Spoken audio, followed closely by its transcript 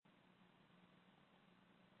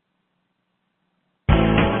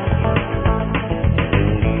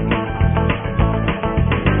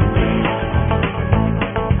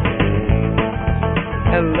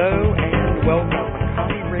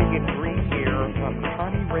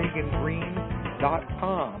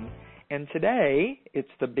CarnelianGreen.com. And today, it's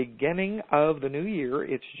the beginning of the new year.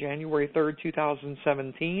 It's January 3rd,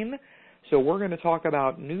 2017. So we're going to talk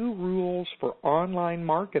about new rules for online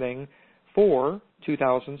marketing for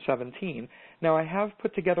 2017. Now, I have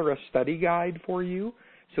put together a study guide for you.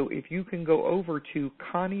 So if you can go over to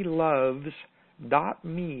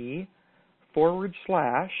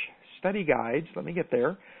ConnieLoves.me/study guides. Let me get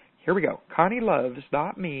there. Here we go.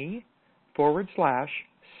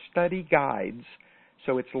 ConnieLoves.me/study guides.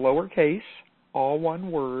 So it's lowercase, all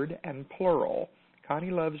one word, and plural.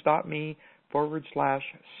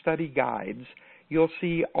 ConnieLoves.me/study guides. You'll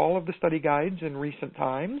see all of the study guides in recent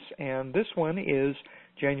times, and this one is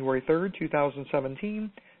January 3rd,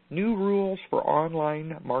 2017, New Rules for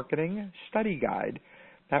Online Marketing Study Guide.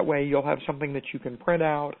 That way you'll have something that you can print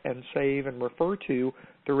out and save and refer to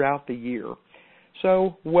throughout the year.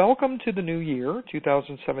 So welcome to the new year,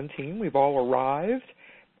 2017. We've all arrived.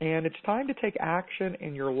 And it's time to take action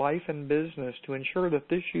in your life and business to ensure that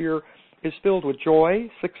this year is filled with joy,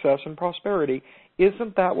 success, and prosperity.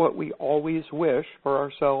 Isn't that what we always wish for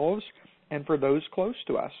ourselves and for those close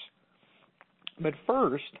to us? But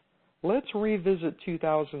first, let's revisit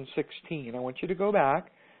 2016. I want you to go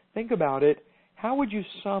back, think about it. How would you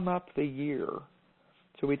sum up the year?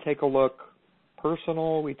 So we take a look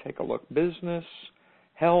personal, we take a look business,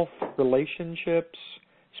 health, relationships,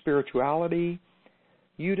 spirituality.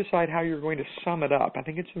 You decide how you're going to sum it up. I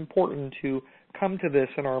think it's important to come to this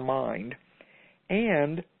in our mind.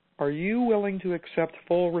 And are you willing to accept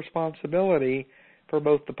full responsibility for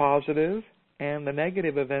both the positive and the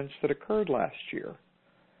negative events that occurred last year?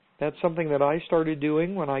 That's something that I started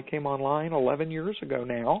doing when I came online 11 years ago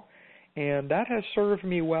now, and that has served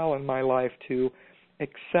me well in my life to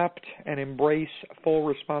accept and embrace full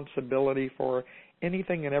responsibility for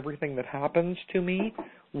anything and everything that happens to me,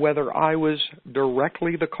 whether I was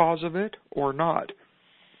directly the cause of it or not.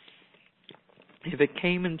 If it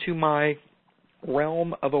came into my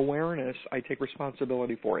realm of awareness, I take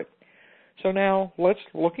responsibility for it. So now,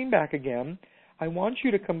 looking back again, I want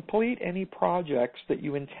you to complete any projects that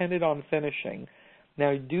you intended on finishing.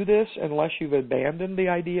 Now, do this unless you've abandoned the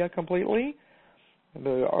idea completely,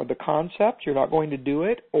 the concept, you're not going to do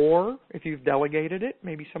it, or if you've delegated it,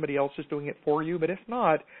 maybe somebody else is doing it for you, but if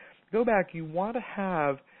not, go back. You want to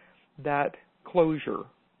have that closure,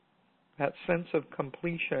 that sense of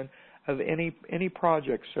completion of any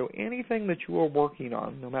project. So anything that you are working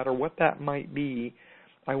on, no matter what that might be,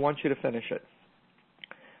 I want you to finish it.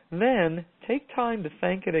 Then take time to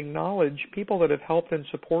thank and acknowledge people that have helped and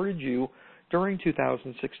supported you during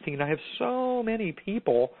 2016. I have so many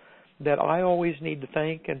people that I always need to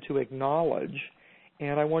thank and to acknowledge,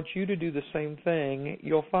 and I want you to do the same thing.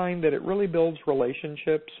 You'll find that it really builds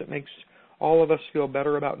relationships. It makes all of us feel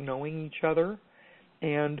better about knowing each other.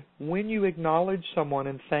 And when you acknowledge someone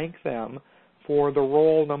and thank them for the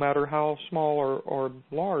role, no matter how small or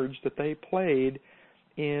large, that they played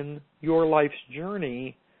in your life's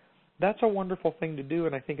journey, that's a wonderful thing to do,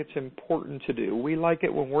 and I think it's important to do. We like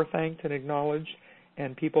it when we're thanked and acknowledged,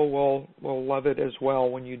 and people will love it as well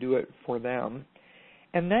when you do it for them.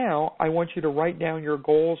 And now I want you to write down your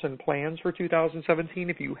goals and plans for 2017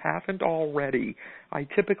 if you haven't already. I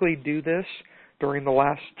typically do this during the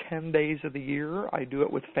last 10 days of the year. I do it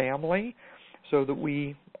with family so that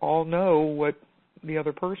we all know what the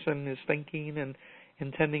other person is thinking and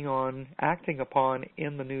intending on acting upon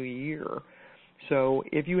in the new year. So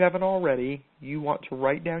if you haven't already, you want to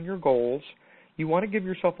write down your goals. You want to give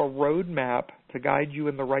yourself a roadmap to guide you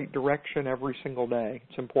in the right direction every single day.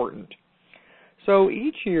 It's important. So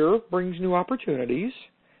each year brings new opportunities,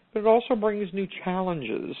 but it also brings new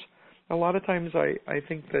challenges. A lot of times I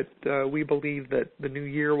think that we believe that the new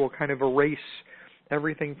year will kind of erase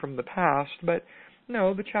everything from the past, but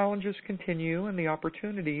no, the challenges continue and the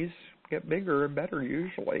opportunities get bigger and better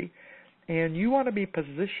usually. And you want to be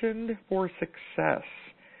positioned for success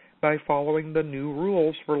by following the new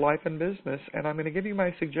rules for life and business, and I'm going to give you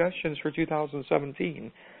my suggestions for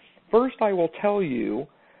 2017. First, I will tell you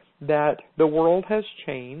that the world has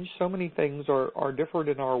changed. So many things are different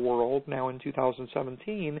in our world now in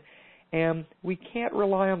 2017, and we can't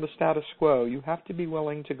rely on the status quo. You have to be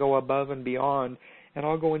willing to go above and beyond, and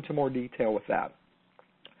I'll go into more detail with that.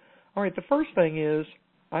 All right, the first thing is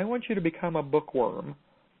I want you to become a bookworm.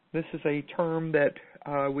 This is a term that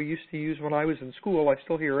we used to use when I was in school. I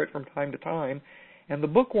still hear it from time to time. And the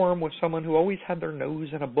bookworm was someone who always had their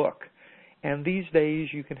nose in a book. And these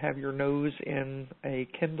days you can have your nose in a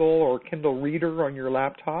Kindle or Kindle Reader on your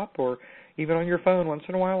laptop or even on your phone. Once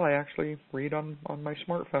in a while I actually read on my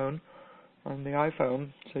smartphone, on the iPhone,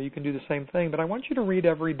 so you can do the same thing. But I want you to read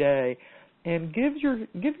every day and give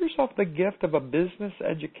yourself the gift of a business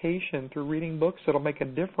education through reading books that'll make a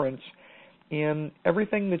difference in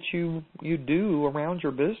everything that you do around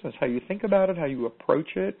your business, how you think about it, how you approach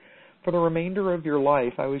it for the remainder of your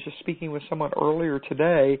life. I was just speaking with someone earlier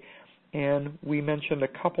today, and we mentioned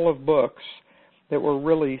a couple of books that were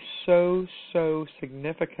really so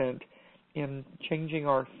significant in changing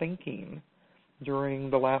our thinking during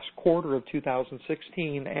the last quarter of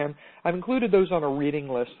 2016, and I've included those on a reading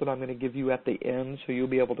list that I'm going to give you at the end, so you'll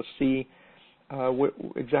be able to see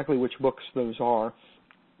exactly which books those are.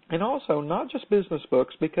 And also, not just business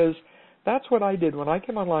books, because that's what I did when I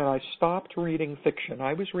came online. I stopped reading fiction.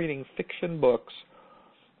 I was reading fiction books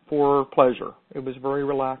for pleasure. It was very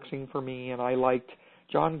relaxing for me, and I liked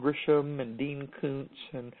John Grisham and Dean Koontz,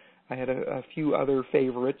 and I had a few other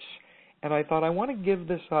favorites. And I thought, I want to give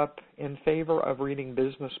this up in favor of reading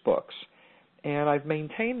business books. And I've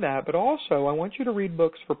maintained that, but also I want you to read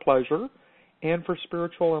books for pleasure and for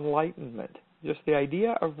spiritual enlightenment. Just the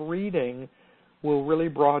idea of reading will really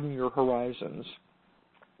broaden your horizons.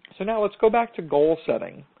 So now let's go back to goal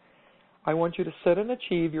setting. I want you to set and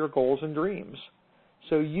achieve your goals and dreams.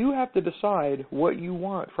 So you have to decide what you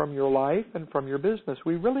want from your life and from your business.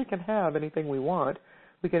 We really can have anything we want.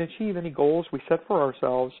 We can achieve any goals we set for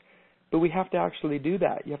ourselves, but we have to actually do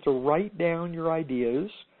that. You have to write down your ideas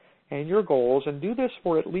and your goals, and do this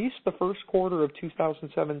for at least the first quarter of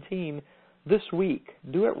 2017 this week.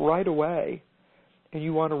 Do it right away. And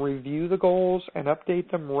you want to review the goals and update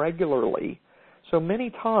them regularly. So many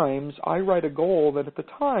times I write a goal that at the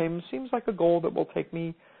time seems like a goal that will take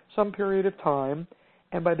me some period of time,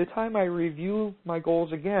 and by the time I review my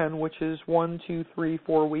goals again, which is 1, 2, 3,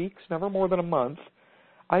 4 weeks, never more than a month,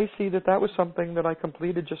 I see that that was something that I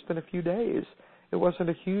completed just in a few days. It wasn't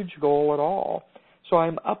a huge goal at all. So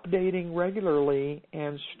I'm updating regularly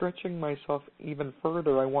and stretching myself even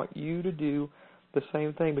further. I want you to do the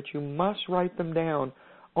same thing, but you must write them down.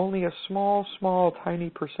 Only a small, tiny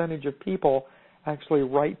percentage of people actually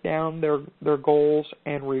write down their goals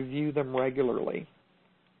and review them regularly.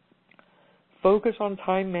 Focus on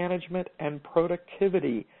time management and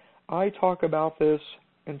productivity. I talk about this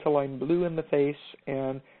until I'm blue in the face,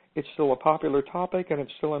 and it's still a popular topic and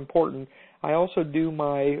it's still important. I also do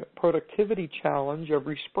my productivity challenge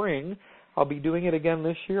every spring. I'll be doing it again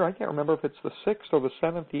this year. I can't remember if it's the 6th or the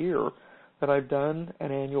 7th year that I've done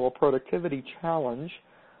an annual productivity challenge,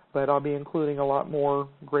 but I'll be including a lot more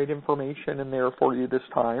great information in there for you this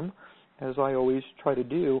time, as I always try to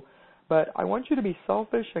do. But I want you to be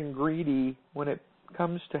selfish and greedy when it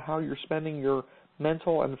comes to how you're spending your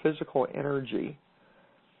mental and physical energy.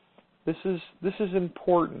 This is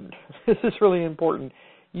important. This is really important.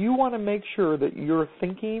 You want to make sure that you're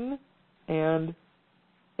thinking and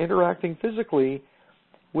interacting physically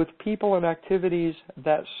with people and activities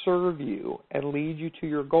that serve you and lead you to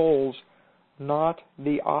your goals, not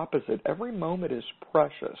the opposite. Every moment is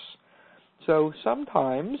precious. So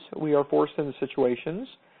sometimes we are forced into situations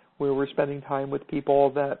where we're spending time with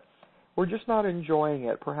people that we're just not enjoying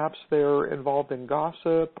it. Perhaps they're involved in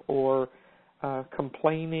gossip or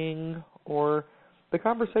complaining, or the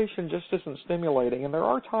conversation just isn't stimulating. And there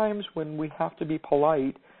are times when we have to be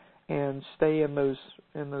polite and stay in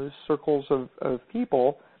those circles of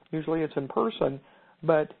people. Usually it's in person,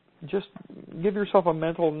 but just give yourself a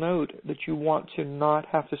mental note that you want to not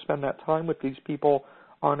have to spend that time with these people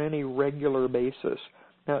on any regular basis.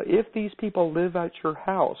 Now, if these people live at your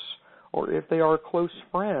house or if they are close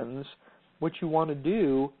friends, what you want to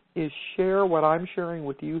do is share what I'm sharing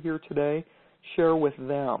with you here today, share with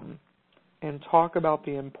them, and talk about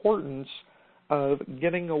the importance of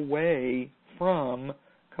getting away from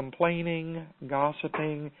complaining,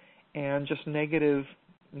 gossiping, and just negative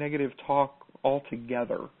talk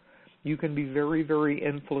altogether. You can be very, very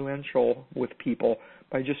influential with people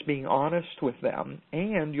by just being honest with them,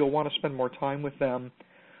 and you'll want to spend more time with them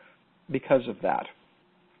because of that.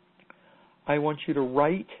 I want you to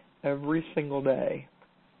write every single day.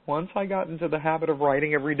 Once I got into the habit of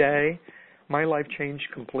writing every day, my life changed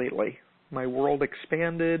completely. My world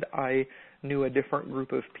expanded. I knew a different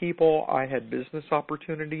group of people. I had business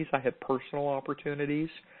opportunities. I had personal opportunities.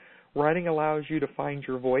 Writing allows you to find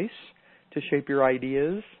your voice, to shape your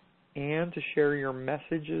ideas, and to share your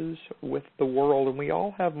messages with the world. And we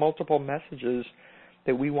all have multiple messages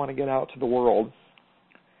that we want to get out to the world.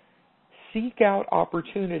 Seek out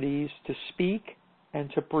opportunities to speak and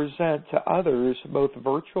to present to others both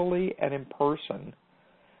virtually and in person.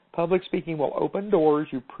 Public speaking will open doors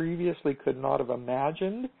you previously could not have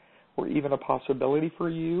imagined or even a possibility for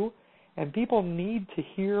you, and people need to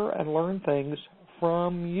hear and learn things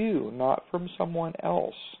from you, not from someone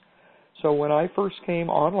else. So when I first came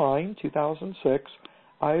online, 2006,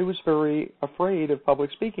 I was very afraid of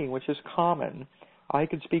public speaking, which is common. I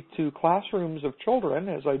could speak to classrooms of children,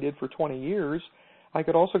 as I did for 20 years. I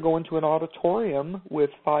could also go into an auditorium with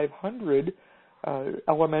 500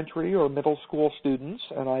 elementary or middle school students,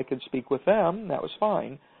 and I could speak with them. That was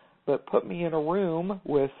fine. But put me in a room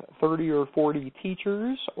with 30 or 40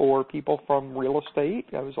 teachers or people from real estate.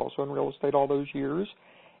 I was also in real estate all those years.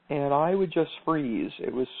 And I would just freeze.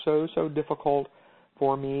 It was so difficult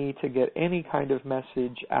for me to get any kind of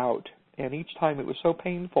message out. And each time it was so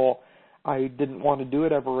painful, I didn't want to do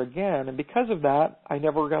it ever again. And because of that, I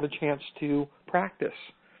never got a chance to practice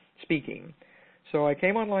speaking. So I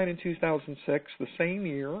came online in 2006. The same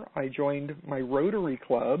year, I joined my Rotary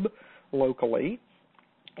Club locally,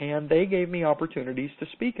 and they gave me opportunities to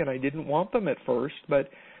speak, and I didn't want them at first, but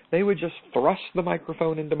they would just thrust the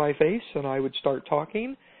microphone into my face, and I would start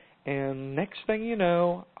talking, and next thing you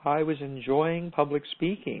know, I was enjoying public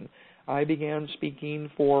speaking. I began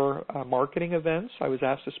speaking for marketing events. I was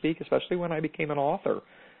asked to speak, especially when I became an author.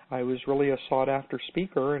 I was really a sought-after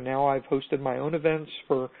speaker, and now I've hosted my own events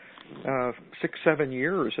for 6-7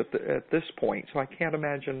 years at this point, so I can't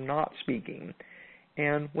imagine not speaking.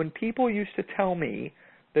 And when people used to tell me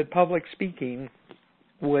that public speaking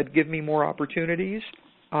would give me more opportunities,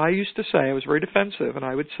 I used to say, I was very defensive, and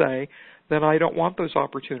I would say that I don't want those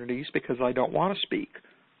opportunities because I don't want to speak.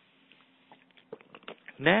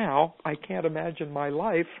 Now, I can't imagine my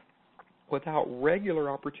life without regular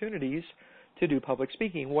opportunities to do public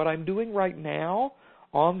speaking. What I'm doing right now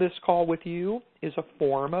on this call with you is a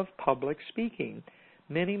form of public speaking.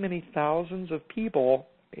 Many thousands of people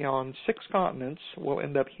on 6 continents will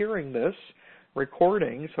end up hearing this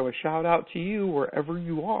recording, so a shout out to you wherever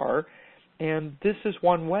you are. And this is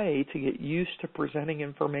one way to get used to presenting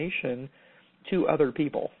information to other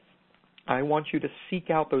people. I want you to seek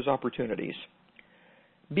out those opportunities.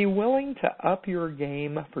 Be willing to up your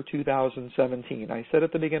game for 2017. I said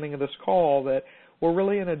at the beginning of this call that we're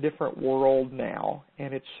really in a different world now,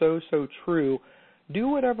 and it's so true. Do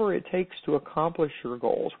whatever it takes to accomplish your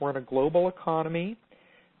goals. We're in a global economy.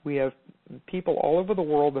 We have people all over the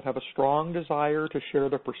world that have a strong desire to share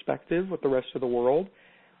their perspective with the rest of the world.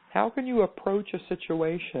 How can you approach a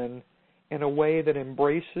situation in a way that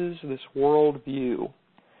embraces this world view?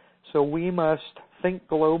 So we must think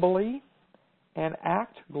globally and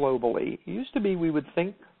act globally. It used to be we would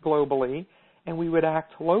think globally and we would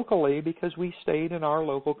act locally because we stayed in our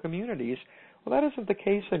local communities. Well, that isn't the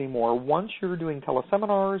case anymore. Once you're doing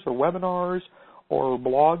teleseminars or webinars or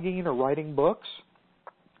blogging or writing books,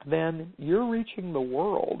 then you're reaching the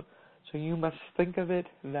world. So you must think of it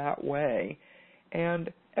that way.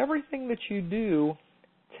 And everything that you do,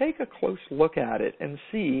 take a close look at it and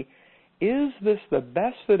see, is this the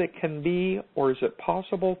best that it can be, or is it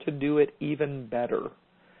possible to do it even better?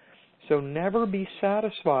 So never be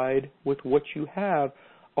satisfied with what you have.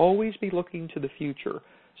 Always be looking to the future.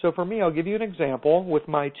 So for me, I'll give you an example. With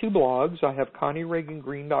my 2 blogs, I have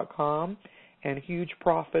ConnieReaganGreen.com and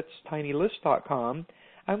HugeProfitsTinyList.com.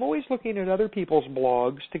 I'm always looking at other people's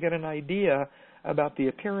blogs to get an idea about the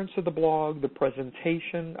appearance of the blog, the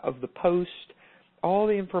presentation of the post, all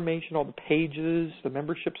the information, all the pages, the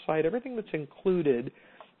membership site, everything that's included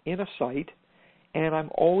in a site, and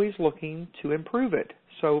I'm always looking to improve it.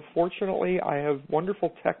 So fortunately, I have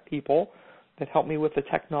wonderful tech people that help me with the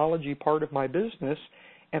technology part of my business,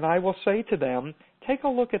 and I will say to them, take a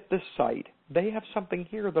look at this site. They have something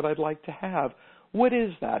here that I'd like to have. What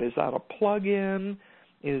is that? Is that a plug-in?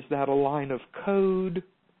 Is that a line of code?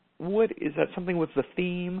 What is that, something with the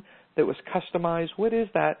theme that was customized? What is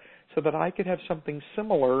that, so that I could have something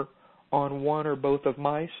similar on one or both of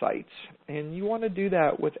my sites? And you want to do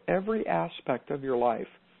that with every aspect of your life.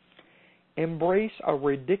 Embrace a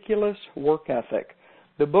ridiculous work ethic.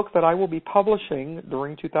 The book that I will be publishing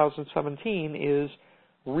during 2017 is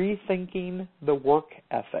Rethinking the Work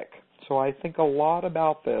Ethic. So I think a lot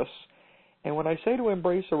about this. And when I say to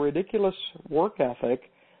embrace a ridiculous work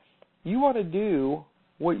ethic, you want to do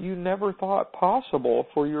what you never thought possible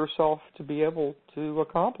for yourself to be able to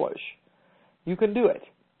accomplish. You can do it.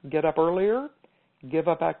 Get up earlier, give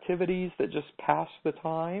up activities that just pass the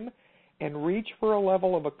time, and reach for a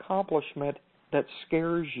level of accomplishment that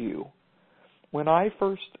scares you. When I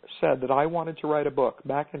first said that I wanted to write a book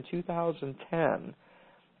back in 2010,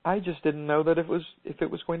 I just didn't know that if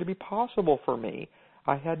it was going to be possible for me.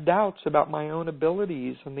 I had doubts about my own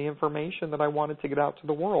abilities and the information that I wanted to get out to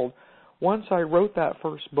the world. Once I wrote that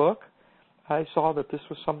first book, I saw that this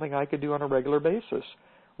was something I could do on a regular basis.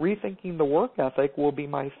 Rethinking the Work Ethic will be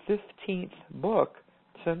my 15th book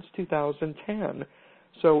since 2010.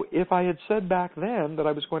 So if I had said back then that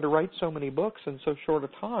I was going to write so many books in so short a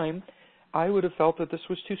time, I would have felt that this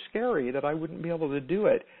was too scary, that I wouldn't be able to do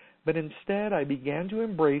it. But instead, I began to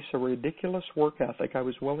embrace a ridiculous work ethic. I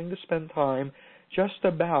was willing to spend time just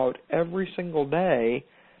about every single day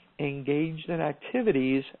engaged in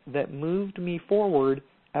activities that moved me forward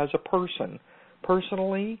as a person,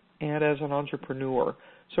 personally and as an entrepreneur.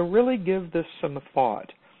 So really give this some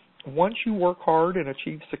thought. Once you work hard and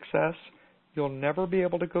achieve success, you'll never be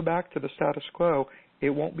able to go back to the status quo.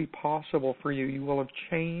 It won't be possible for you. You will have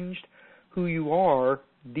changed who you are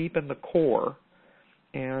deep in the core.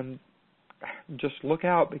 And just look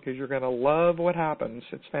out, because you're going to love what happens.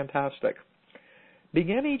 It's fantastic.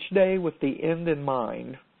 Begin each day with the end in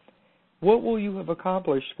mind. What will you have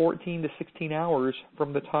accomplished 14 to 16 hours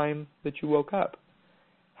from the time that you woke up?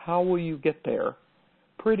 How will you get there?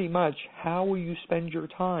 Pretty much, how will you spend your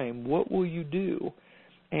time? What will you do?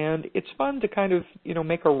 And it's fun to kind of,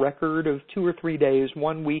 make a record of 2 or 3 days,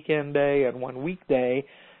 one weekend day and one weekday,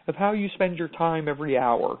 of how you spend your time every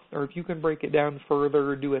hour. Or if you can break it down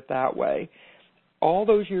further, do it that way. All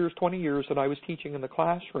those years, 20 years that I was teaching in the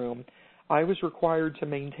classroom, I was required to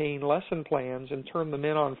maintain lesson plans and turn them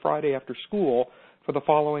in on Friday after school for the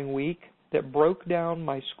following week that broke down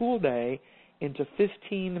my school day into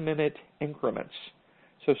 15-minute increments.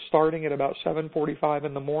 So starting at about 7:45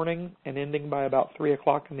 in the morning and ending by about 3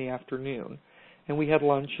 o'clock in the afternoon. And we had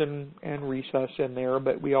lunch and recess in there,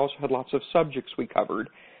 but we also had lots of subjects we covered.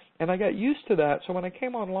 And I got used to that, so when I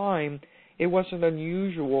came online, it wasn't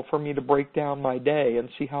unusual for me to break down my day and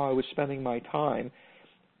see how I was spending my time.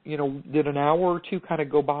 Did an hour or two kind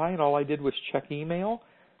of go by and all I did was check email?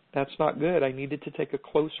 That's not good. I needed to take a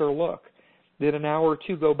closer look. Did an hour or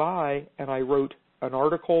two go by and I wrote an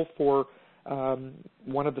article for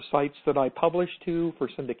one of the sites that I published to for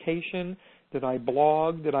syndication? Did I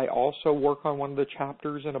blog? Did I also work on one of the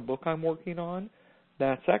chapters in a book I'm working on?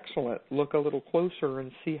 That's excellent. Look a little closer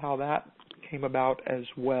and see how that came about as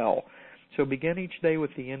well. So begin each day with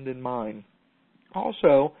the end in mind.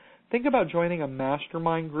 Also, think about joining a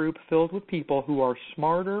mastermind group filled with people who are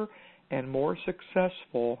smarter and more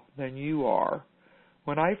successful than you are.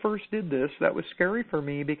 When I first did this, that was scary for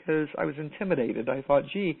me because I was intimidated. I thought,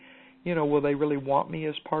 will they really want me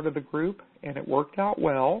as part of the group? And it worked out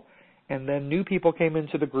well. And then new people came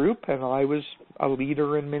into the group, and I was a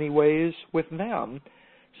leader in many ways with them.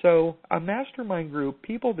 So a mastermind group,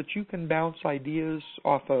 people that you can bounce ideas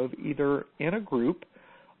off of either in a group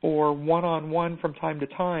or one-on-one from time to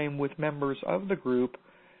time with members of the group,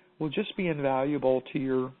 will just be invaluable to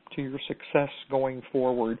your success going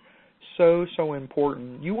forward. So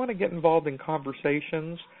important. You want to get involved in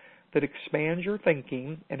conversations that expand your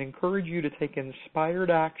thinking and encourage you to take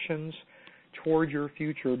inspired actions toward your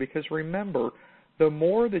future, because remember, the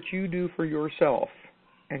more that you do for yourself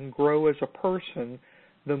and grow as a person,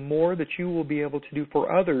 the more that you will be able to do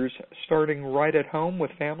for others, starting right at home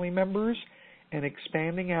with family members and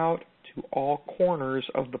expanding out to all corners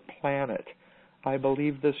of the planet. I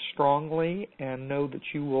believe this strongly and know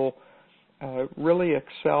that you will really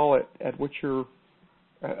excel at what you're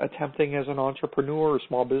attempting as an entrepreneur or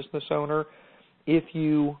small business owner if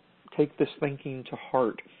you take this thinking to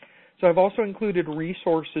heart. So I've also included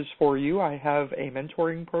resources for you. I have a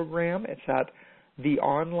mentoring program. It's at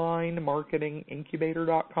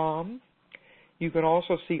theonlinemarketingincubator.com. You can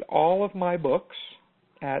also see all of my books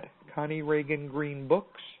at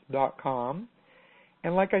ConnieReaganGreenBooks.com.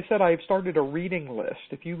 And like I said, I've started a reading list.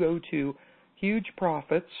 If you go to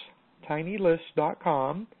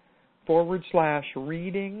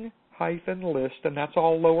hugeprofits.com/reading-list, and that's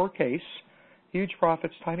all lowercase,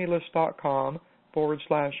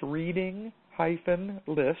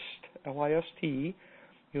 hugeprofits.com/reading-list, LIST.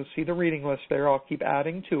 You'll see the reading list there. I'll keep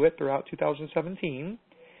adding to it throughout 2017.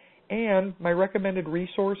 And my recommended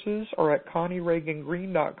resources are at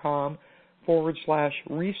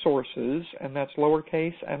ConnieReaganGreen.com/resources, and that's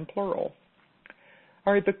lowercase and plural.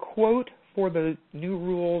 All right, the quote for the New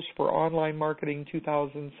Rules for Online Marketing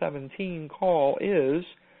 2017 call is,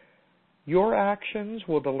 "Your actions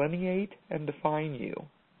will delineate and define you,"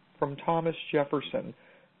 from Thomas Jefferson,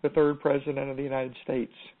 the third President of the United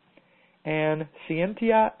States. And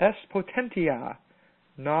 "Scientia est potentia,"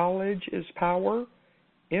 knowledge is power,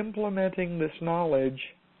 implementing this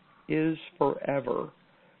knowledge is forever.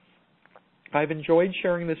 I've enjoyed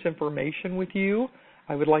sharing this information with you.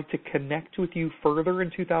 I would like to connect with you further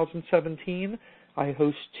in 2017. I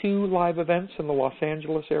host 2 live events in the Los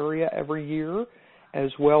Angeles area every year,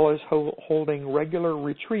 as well as holding regular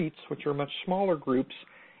retreats, which are much smaller groups,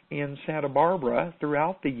 in Santa Barbara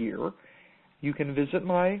throughout the year. You can visit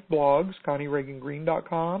my blogs,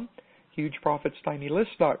 ConnieReaganGreen.com.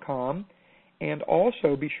 hugeprofitstinylist.com, and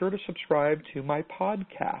also be sure to subscribe to my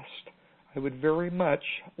podcast. I would very much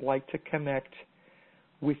like to connect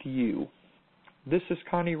with you. This is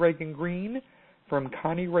Connie Reagan Green from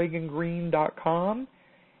ConnieReaganGreen.com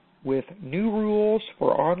with New Rules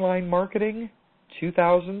for Online Marketing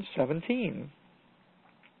 2017.